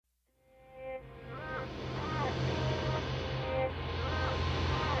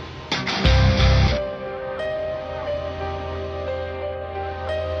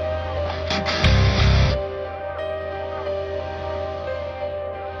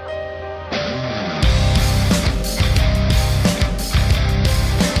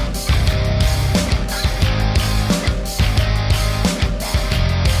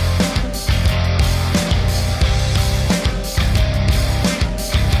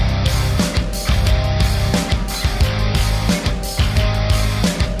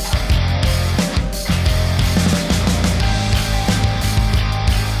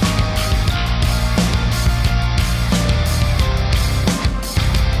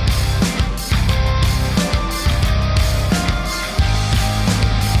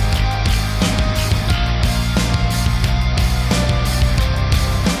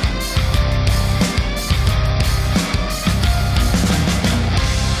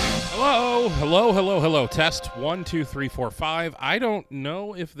Hello. Test 1, 2, 3, 4, 5. I don't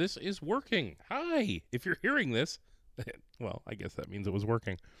know if this is working. Hi. If you're hearing this, well, I guess that means it was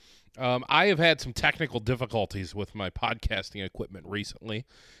working. I have had some technical difficulties with my podcasting equipment recently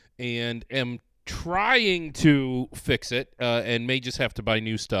and am trying to fix it and may just have to buy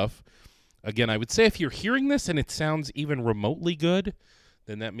new stuff. Again, I would say if you're hearing this and it sounds even remotely good,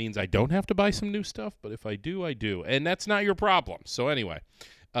 then that means I don't have to buy some new stuff. But if I do, I do. And that's not your problem. So anyway.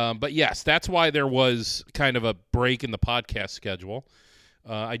 But yes, that's why there was kind of a break in the podcast schedule.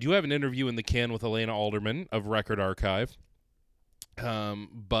 I do have an interview in the can with Elena Alderman of Record Archive,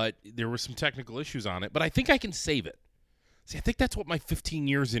 but there were some technical issues on it. But I think I can save it. See, I think that's what my 15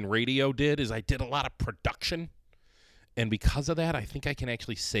 years in radio did, is I did a lot of production. And because of that, I think I can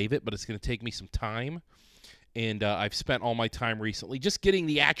actually save it, but it's going to take me some time. And I've spent all my time recently just getting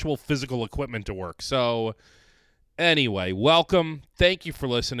the actual physical equipment to work. So anyway, welcome. Thank you for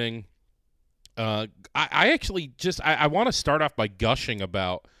listening. I want to start off by gushing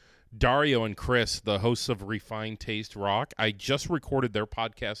about Dario and Chris, the hosts of Refined Taste ROC. I just recorded their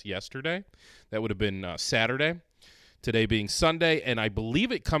podcast yesterday. That would have been Saturday, today being Sunday, and I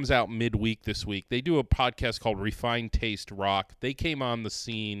believe it comes out midweek this week. They do a podcast called Refined Taste ROC. They came on the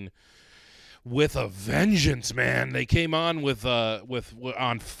scene with a vengeance, man. They came on with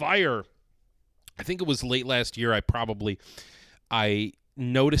on fire. I think it was late last year. I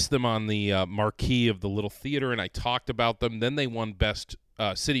noticed them on the marquee of the little theater, and I talked about them. Then they won Best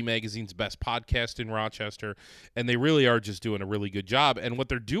City Magazine's Best Podcast in Rochester, and they really are just doing a really good job. And what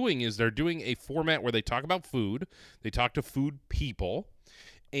they're doing is they're doing a format where they talk about food, they talk to food people,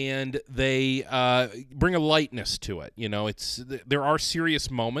 and they bring a lightness to it. You know, there are serious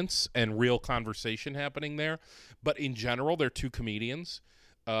moments and real conversation happening there, but in general, they're two comedians.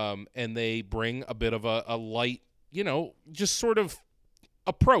 And they bring a bit of a light, just sort of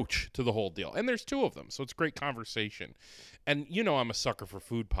approach to the whole deal. And there's two of them, so it's great conversation. And, I'm a sucker for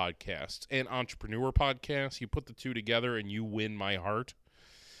food podcasts and entrepreneur podcasts. You put the two together and you win my heart.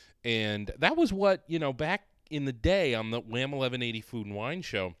 And that was what, back in the day on the Wham 1180 Food and Wine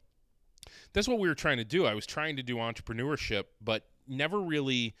Show, that's what we were trying to do. I was trying to do entrepreneurship, but never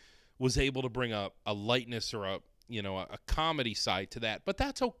really was able to bring a lightness or a comedy side to that, but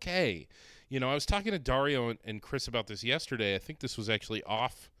that's okay. I was talking to Dario and Chris about this yesterday. I think this was actually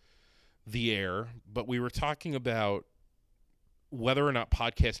off the air, but we were talking about whether or not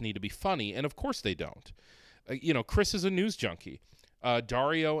podcasts need to be funny, and of course they don't. Chris is a news junkie.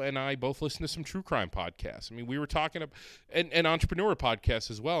 Dario and I both listen to some true crime podcasts. I mean, we were talking about and entrepreneur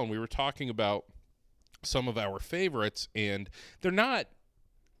podcasts as well, and we were talking about some of our favorites, and they're not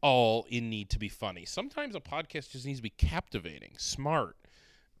all in need to be funny. Sometimes a podcast just needs to be captivating, smart,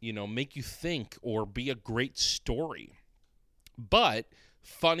 make you think, or be a great story. But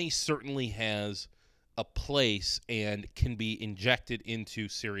funny certainly has a place and can be injected into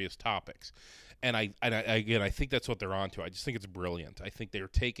serious topics. And I think that's what they're onto. I just think it's brilliant. I think they're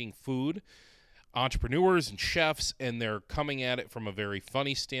taking food, entrepreneurs and chefs, and they're coming at it from a very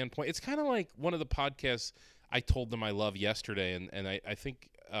funny standpoint. It's kind of like one of the podcasts I told them I love yesterday, and I think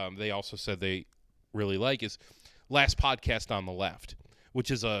they also said they really like, is Last Podcast on the Left, which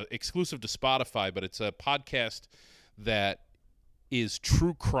is exclusive to Spotify, but it's a podcast that is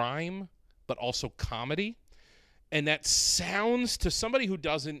true crime, but also comedy. And that sounds, to somebody who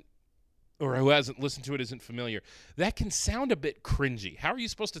doesn't, or who hasn't listened to it, isn't familiar, that can sound a bit cringy. How are you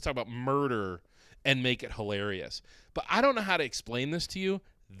supposed to talk about murder and make it hilarious? But I don't know how to explain this to you.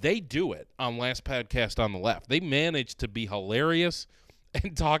 They do it on Last Podcast on the Left. They manage to be hilarious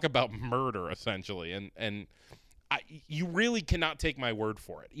and talk about murder, essentially. And you really cannot take my word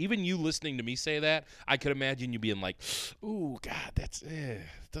for it. Even you listening to me say that, I could imagine you being like, ooh, God, that's,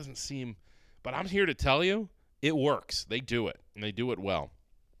 doesn't seem. But I'm here to tell you, it works. They do it, and they do it well.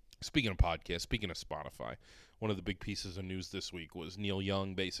 Speaking of podcasts, speaking of Spotify, one of the big pieces of news this week was Neil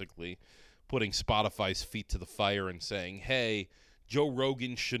Young basically putting Spotify's feet to the fire and saying, hey, Joe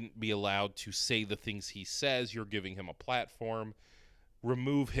Rogan shouldn't be allowed to say the things he says. You're giving him a platform.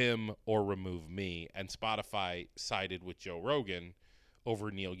 Remove him or remove me. And Spotify sided with Joe Rogan over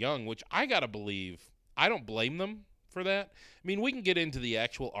Neil Young, which I got to believe, I don't blame them for that. I mean, we can get into the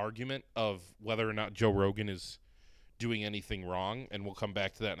actual argument of whether or not Joe Rogan is doing anything wrong, and we'll come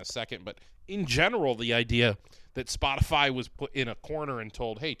back to that in a second. But in general, the idea that Spotify was put in a corner and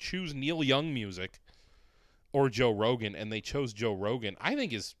told, hey, choose Neil Young music or Joe Rogan, and they chose Joe Rogan, I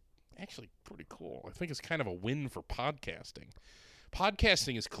think is actually pretty cool. I think it's kind of a win for podcasting.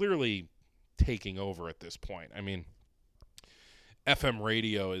 Podcasting is clearly taking over at this point. I mean, FM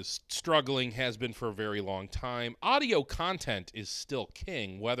radio is struggling, has been for a very long time. Audio content is still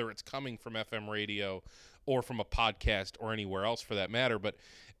king, whether it's coming from FM radio or from a podcast or anywhere else for that matter. But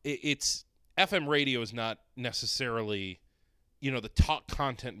it's FM radio is not necessarily, the talk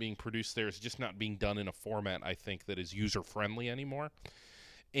content being produced there is just not being done in a format, I think, that is user-friendly anymore.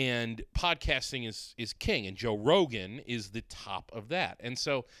 And podcasting is king, and Joe Rogan is the top of that. And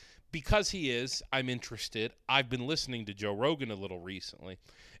so because he is, I'm interested. I've been listening to Joe Rogan a little recently.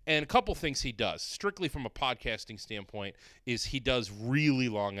 And a couple things he does, strictly from a podcasting standpoint, is he does really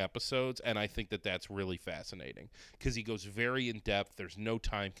long episodes, and I think that that's really fascinating because he goes very in-depth. There's no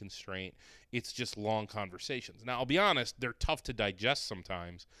time constraint. It's just long conversations. Now, I'll be honest, they're tough to digest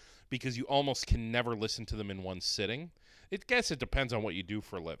sometimes because you almost can never listen to them in one sitting. I guess it depends on what you do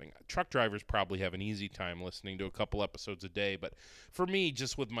for a living. Truck drivers probably have an easy time listening to a couple episodes a day, but for me,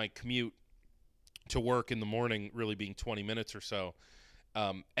 just with my commute to work in the morning really being 20 minutes or so,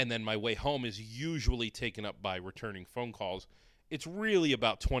 and then my way home is usually taken up by returning phone calls, it's really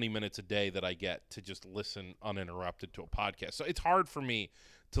about 20 minutes a day that I get to just listen uninterrupted to a podcast. So it's hard for me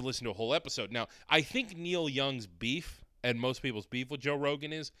to listen to a whole episode. Now, I think Neil Young's beef, and most people's beef with Joe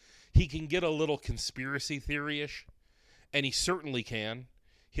Rogan, is he can get a little conspiracy theory-ish. And he certainly can.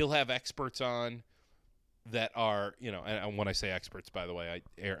 He'll have experts on that are, and when I say experts, by the way,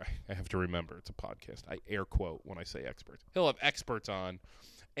 I have to remember it's a podcast. I air quote when I say experts. He'll have experts on,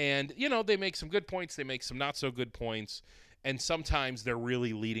 and, they make some good points. They make some not so good points. And sometimes they're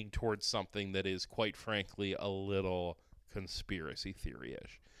really leading towards something that is, quite frankly, a little conspiracy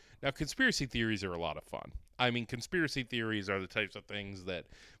theory-ish. Now, conspiracy theories are a lot of fun. I mean, conspiracy theories are the types of things that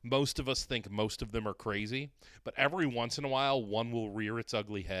most of us think most of them are crazy, but every once in a while, one will rear its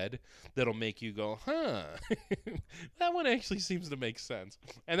ugly head that'll make you go, that one actually seems to make sense.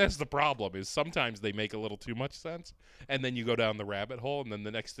 And that's the problem, is sometimes they make a little too much sense, and then you go down the rabbit hole, and then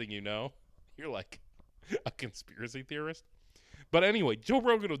the next thing you know, you're like a conspiracy theorist. But anyway, Joe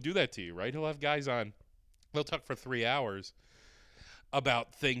Rogan will do that to you, right? He'll have guys on, they'll talk for 3 hours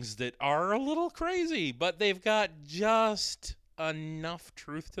about things that are a little crazy, but they've got just enough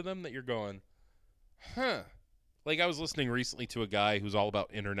truth to them that you're going, Like, I was listening recently to a guy who's all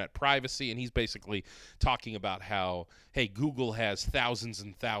about internet privacy, and he's basically talking about how, hey, Google has thousands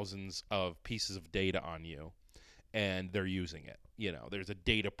and thousands of pieces of data on you, and they're using it. There's a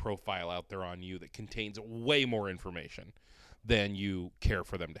data profile out there on you that contains way more information than you care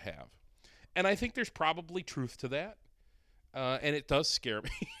for them to have. And I think there's probably truth to that. And it does scare me.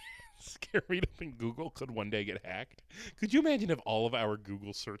 Scare me to think Google could one day get hacked. Could you imagine if all of our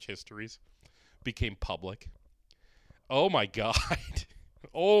Google search histories became public? Oh, my God.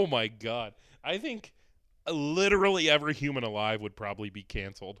 Oh, my God. I think literally every human alive would probably be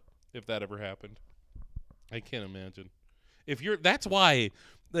canceled if that ever happened. I can't imagine. That's why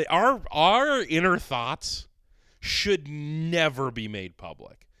our inner thoughts should never be made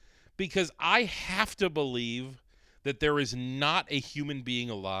public. Because I have to believe that there is not a human being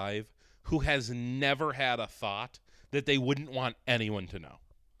alive who has never had a thought that they wouldn't want anyone to know.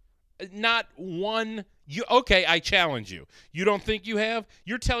 Not one. Okay, I challenge you. You don't think you have?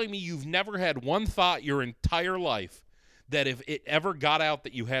 You're telling me you've never had one thought your entire life that if it ever got out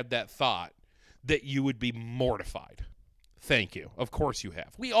that you had that thought, that you would be mortified. Thank you. Of course you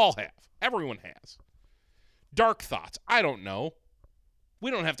have. We all have. Everyone has. Dark thoughts. I don't know. We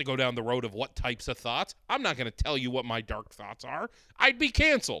don't have to go down the road of what types of thoughts. I'm not going to tell you what my dark thoughts are. I'd be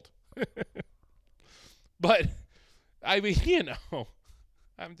canceled. But, I mean,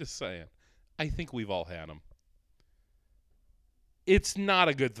 I'm just saying. I think we've all had them. It's not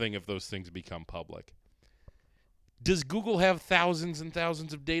a good thing if those things become public. Does Google have thousands and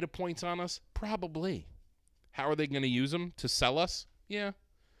thousands of data points on us? Probably. How are they going to use them? To sell us? Yeah.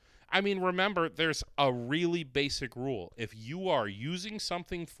 I mean, remember, there's a really basic rule. If you are using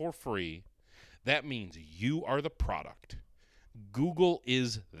something for free, that means you are the product. Google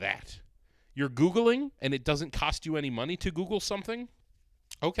is that. You're Googling, and it doesn't cost you any money to Google something?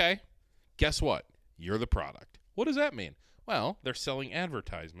 Okay. Guess what? You're the product. What does that mean? Well, they're selling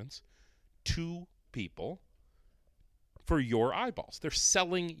advertisements to people for your eyeballs. They're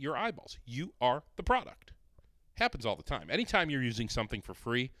selling your eyeballs. You are the product. Happens all the time. Anytime you're using something for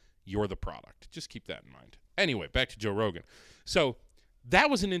free, you're the product. Just keep that in mind. Anyway, back to Joe Rogan. So that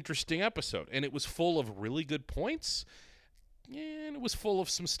was an interesting episode, and it was full of really good points, and it was full of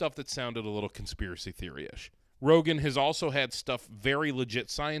some stuff that sounded a little conspiracy theory-ish. Rogan has also had stuff, very legit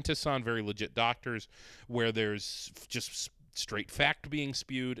scientists on, very legit doctors, where there's just straight fact being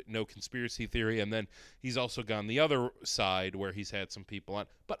spewed, no conspiracy theory, and then he's also gone the other side where he's had some people on.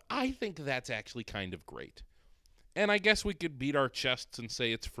 But I think that's actually kind of great. And I guess we could beat our chests and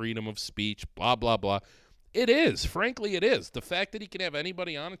say it's freedom of speech, blah, blah, blah. It is. Frankly, it is. The fact that he can have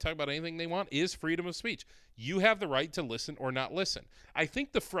anybody on and talk about anything they want is freedom of speech. You have the right to listen or not listen. I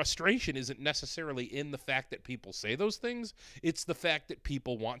think the frustration isn't necessarily in the fact that people say those things. It's the fact that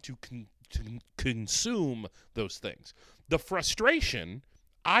people want to consume those things. The frustration,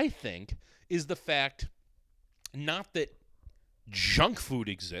 I think, is the fact not that junk food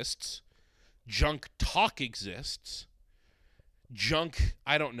exists, junk talk exists, junk,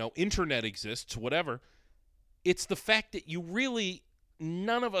 internet exists, whatever. It's the fact that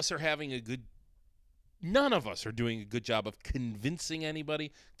none of us are doing a good job of convincing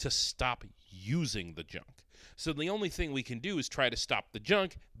anybody to stop using the junk. So the only thing we can do is try to stop the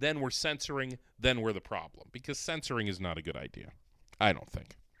junk, then we're censoring, then we're the problem. Because censoring is not a good idea. I don't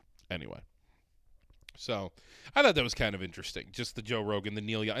think. Anyway. So I thought that was kind of interesting. Just the Joe Rogan, the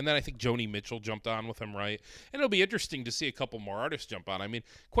Neil Young, and then I think Joni Mitchell jumped on with him, right? And it'll be interesting to see a couple more artists jump on. I mean,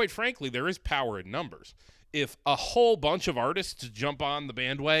 quite frankly, there is power in numbers. If a whole bunch of artists jump on the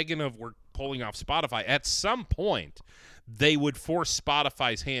bandwagon of we're pulling off Spotify, at some point they would force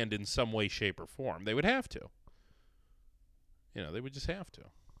Spotify's hand in some way, shape, or form. They would have to. They would just have to.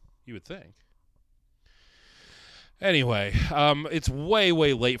 You would think. Anyway, it's way,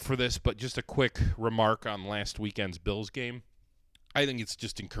 way late for this, but just a quick remark on last weekend's Bills game. I think it's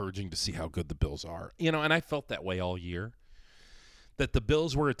just encouraging to see how good the Bills are. And I felt that way all year, that the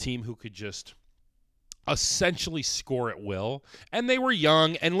Bills were a team who could just essentially score at will, and they were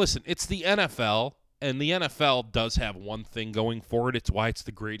young. And listen, it's the NFL, and the NFL does have one thing going for it. It's why it's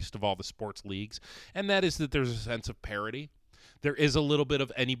the greatest of all the sports leagues, and that is that there's a sense of parity. There is a little bit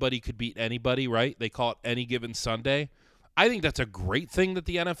of anybody could beat anybody, right? They call it any given Sunday. I think that's a great thing that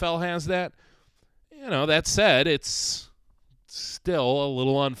the NFL has that. That said, it's still a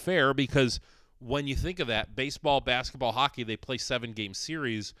little unfair because when you think of that, baseball, basketball, hockey, they play 7-game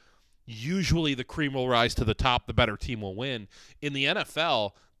series. Usually the cream will rise to the top, the better team will win. In the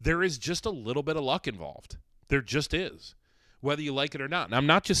NFL, there is just a little bit of luck involved. There just is, whether you like it or not. And I'm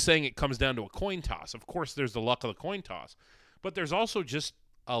not just saying it comes down to a coin toss. Of course, there's the luck of the coin toss. But there's also just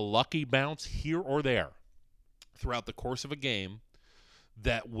a lucky bounce here or there throughout the course of a game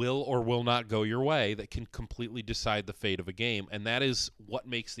that will or will not go your way that can completely decide the fate of a game. And that is what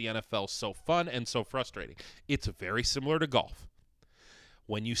makes the NFL so fun and so frustrating. It's very similar to golf.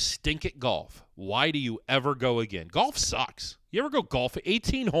 When you stink at golf, why do you ever go again? Golf sucks. You ever go golf?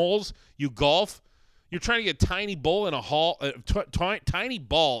 18 holes, you golf. You're trying to get a tiny ball in a hole, tiny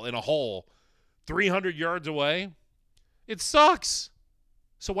ball in a hole 300 yards away. It sucks.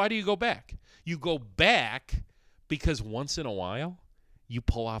 So why do you go back? You go back because once in a while, you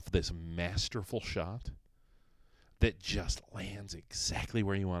pull off this masterful shot that just lands exactly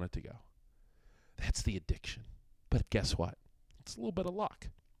where you want it to go. That's the addiction. But guess what? It's a little bit of luck.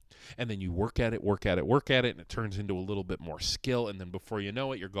 And then you work at it, and it turns into a little bit more skill. And then before you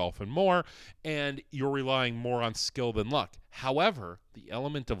know it, you're golfing more, and you're relying more on skill than luck. However, the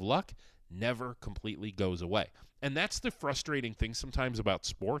element of luck never completely goes away. And that's the frustrating thing sometimes about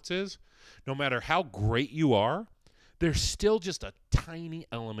sports is no matter how great you are, there's still just a tiny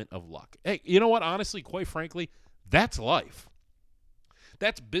element of luck. Hey, you know what? Honestly, quite frankly, that's life.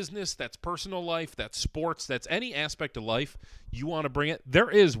 That's business, that's personal life, that's sports, that's any aspect of life you want to bring it.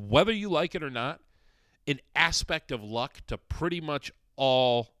 There is, whether you like it or not, an aspect of luck to pretty much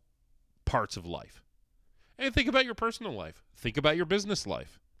all parts of life. And think about your personal life. Think about your business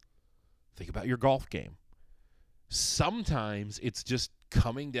life. Think about your golf game. Sometimes it's just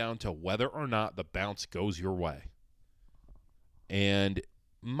coming down to whether or not the bounce goes your way. And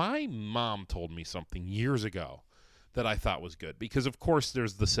my mom told me something years ago that I thought was good. Because, of course,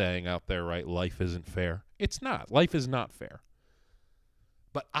 there's the saying out there, right? Life isn't fair. It's not. Life is not fair.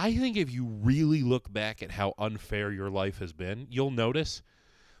 But I think if you really look back at how unfair your life has been, you'll notice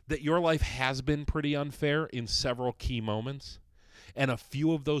that your life has been pretty unfair in several key moments. And a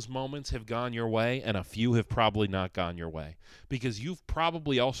few of those moments have gone your way, and a few have probably not gone your way. Because you've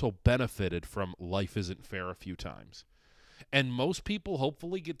probably also benefited from life isn't fair a few times. And most people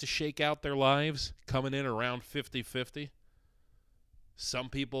hopefully get to shake out their lives coming in around 50-50. Some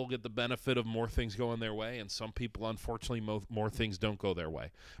people get the benefit of more things going their way, and some people, unfortunately, more things don't go their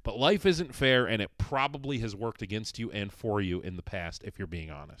way. But life isn't fair, and it probably has worked against you and for you in the past, if you're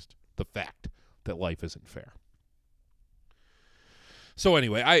being honest. The fact that life isn't fair. So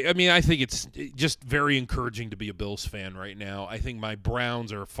anyway, I think it's just very encouraging to be a Bills fan right now. I think my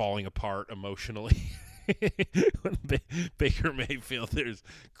Browns are falling apart emotionally. When Baker Mayfield, there's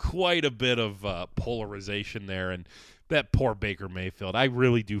quite a bit of polarization there, and That poor Baker Mayfield. I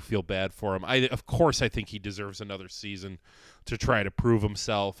really do feel bad for him. Of course, I think he deserves another season to try to prove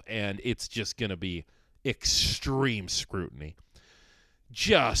himself, and it's just going to be extreme scrutiny.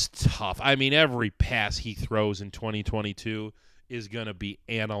 Just tough. I mean, every pass he throws in 2022 is going to be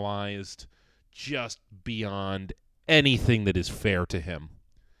analyzed just beyond anything that is fair to him.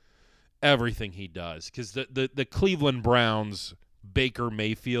 Everything he does. Because the Cleveland Browns Baker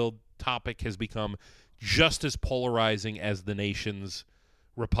Mayfield topic has become just as polarizing as the nation's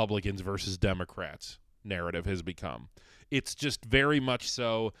Republicans versus Democrats narrative has become. It's just very much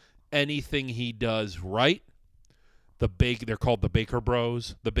so anything he does right, they're called the Baker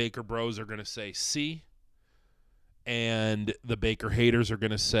Bros. The Baker Bros are going to say C, and the Baker haters are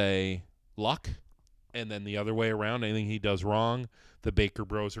going to say luck. And then the other way around, anything he does wrong, the Baker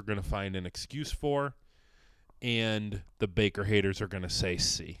Bros are going to find an excuse for, and the Baker haters are going to say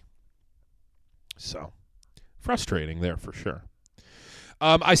C. So, frustrating there for sure.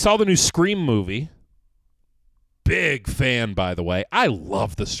 I saw the new Scream movie. Big fan, by the way. I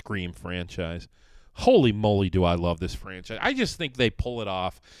love the Scream franchise. Holy moly, do I love this franchise. I just think they pull it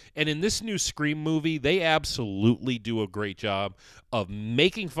off. And in this new Scream movie, they absolutely do a great job of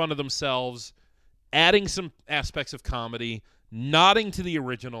making fun of themselves, adding some aspects of comedy, nodding to the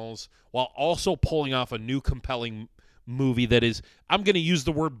originals, while also pulling off a new compelling movie that is, I'm going to use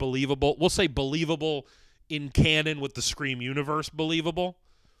the word believable. We'll say believable in canon with the Scream universe believable.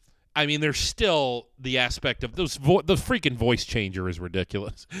 I mean, there's still the aspect of the freaking voice changer is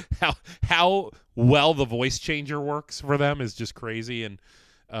ridiculous. How well the voice changer works for them is just crazy, and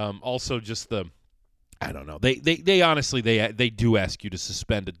also just I don't know. They honestly they do ask you to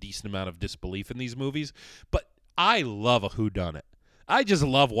suspend a decent amount of disbelief in these movies, but I love a whodunit. I just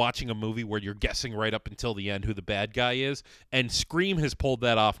love watching a movie where you're guessing right up until the end who the bad guy is, and Scream has pulled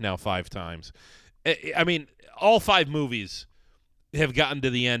that off now 5 times. I mean, all 5 movies have gotten to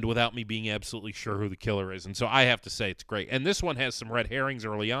the end without me being absolutely sure who the killer is, and so I have to say it's great. And this one has some red herrings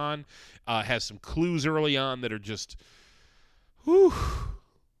early on, has some clues early on that are just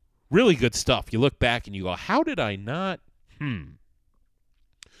really good stuff. You look back and you go, how did I not?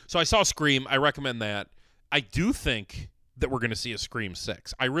 So I saw Scream. I recommend that. I do think that we're going to see a Scream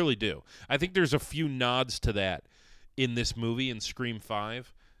 6. I really do. I think there's a few nods to that in this movie, in Scream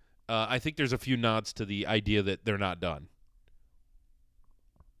 5. I think there's a few nods to the idea that they're not done.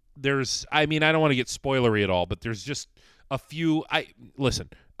 I don't want to get spoilery at all, but there's just a few. Listen,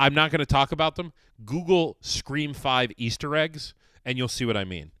 I'm not going to talk about them. Google Scream 5 Easter eggs, and you'll see what I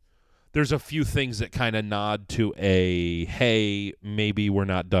mean. There's a few things that kind of nod to hey, maybe we're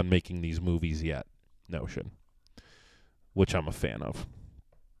not done making these movies yet notion, which I'm a fan of.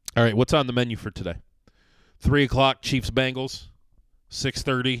 All right, what's on the menu for today? 3 o'clock, Chiefs-Bengals.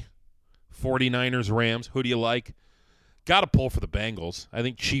 6:30, 49ers-Rams. Who do you like? Got to pull for the Bengals. I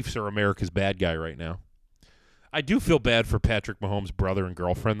think Chiefs are America's bad guy right now. I do feel bad for Patrick Mahomes' brother and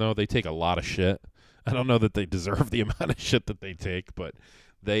girlfriend, though. They take a lot of shit. I don't know that they deserve the amount of shit that they take, but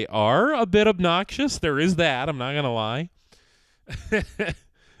they are a bit obnoxious. There is that. I'm not going to lie.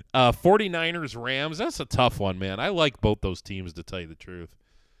 49ers-Rams, that's a tough one, man. I like both those teams, to tell you the truth.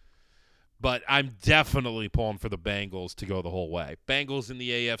 But I'm definitely pulling for the Bengals to go the whole way. Bengals in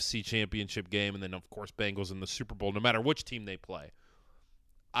the AFC Championship game, and then, of course, Bengals in the Super Bowl, no matter which team they play.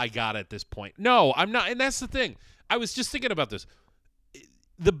 I got it at this point. No, I'm not. And that's the thing. I was just thinking about this.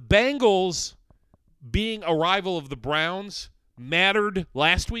 The Bengals being a rival of the Browns mattered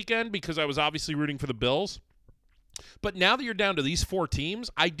last weekend because I was obviously rooting for the Bills. But now that you're down to these 4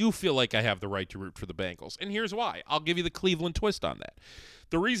 teams, I do feel like I have the right to root for the Bengals. And here's why. I'll give you the Cleveland twist on that.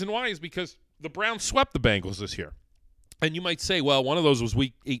 The reason why is because the Browns swept the Bengals this year. And you might say, well, one of those was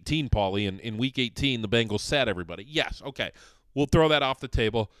Week 18, Pauly, and in Week 18, the Bengals sat everybody. Yes, okay. We'll throw that off the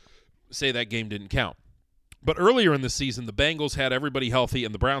table, say that game didn't count. But earlier in the season, the Bengals had everybody healthy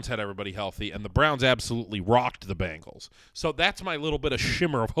and the Browns had everybody healthy, and the Browns absolutely rocked the Bengals. So that's my little bit of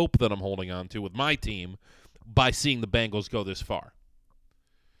shimmer of hope that I'm holding on to with my team by seeing the Bengals go this far.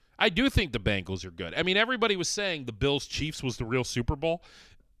 I do think the Bengals are good. I mean, everybody was saying the Bills-Chiefs was the real Super Bowl.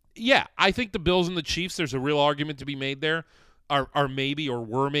 Yeah, I think the Bills and the Chiefs, there's a real argument to be made there, are maybe or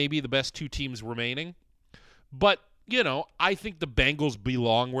were maybe the best 2 teams remaining. But, you know, I think the Bengals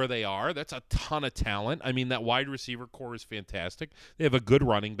belong where they are. That's a ton of talent. I mean, that wide receiver core is fantastic. They have a good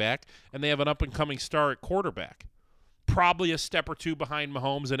running back, and they have an up-and-coming star at quarterback. Probably a step or 2 behind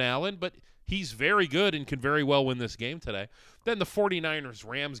Mahomes and Allen, but he's very good and could very well win this game today. Then the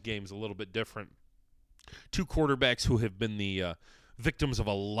 49ers-Rams game is a little bit different. 2 quarterbacks who have been the victims of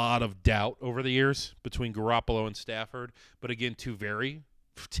a lot of doubt over the years between Garoppolo and Stafford, but again, 2 very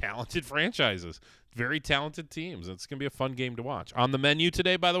talented franchises, very talented teams. It's going to be a fun game to watch. On the menu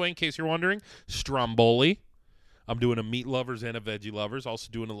today, by the way, in case you're wondering, Stromboli. I'm doing a meat lovers and a veggie lovers, also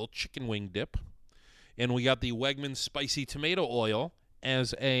doing a little chicken wing dip. And we got the Wegmans spicy tomato oil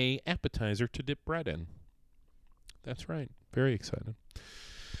as a appetizer to dip bread in. That's right. Very excited.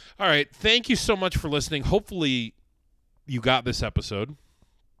 All right. Thank you so much for listening. Hopefully you got this episode,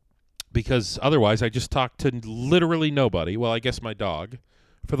 because otherwise I just talked to literally nobody. Well, I guess my dog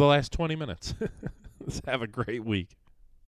for the last 20 minutes. Let's have a great week.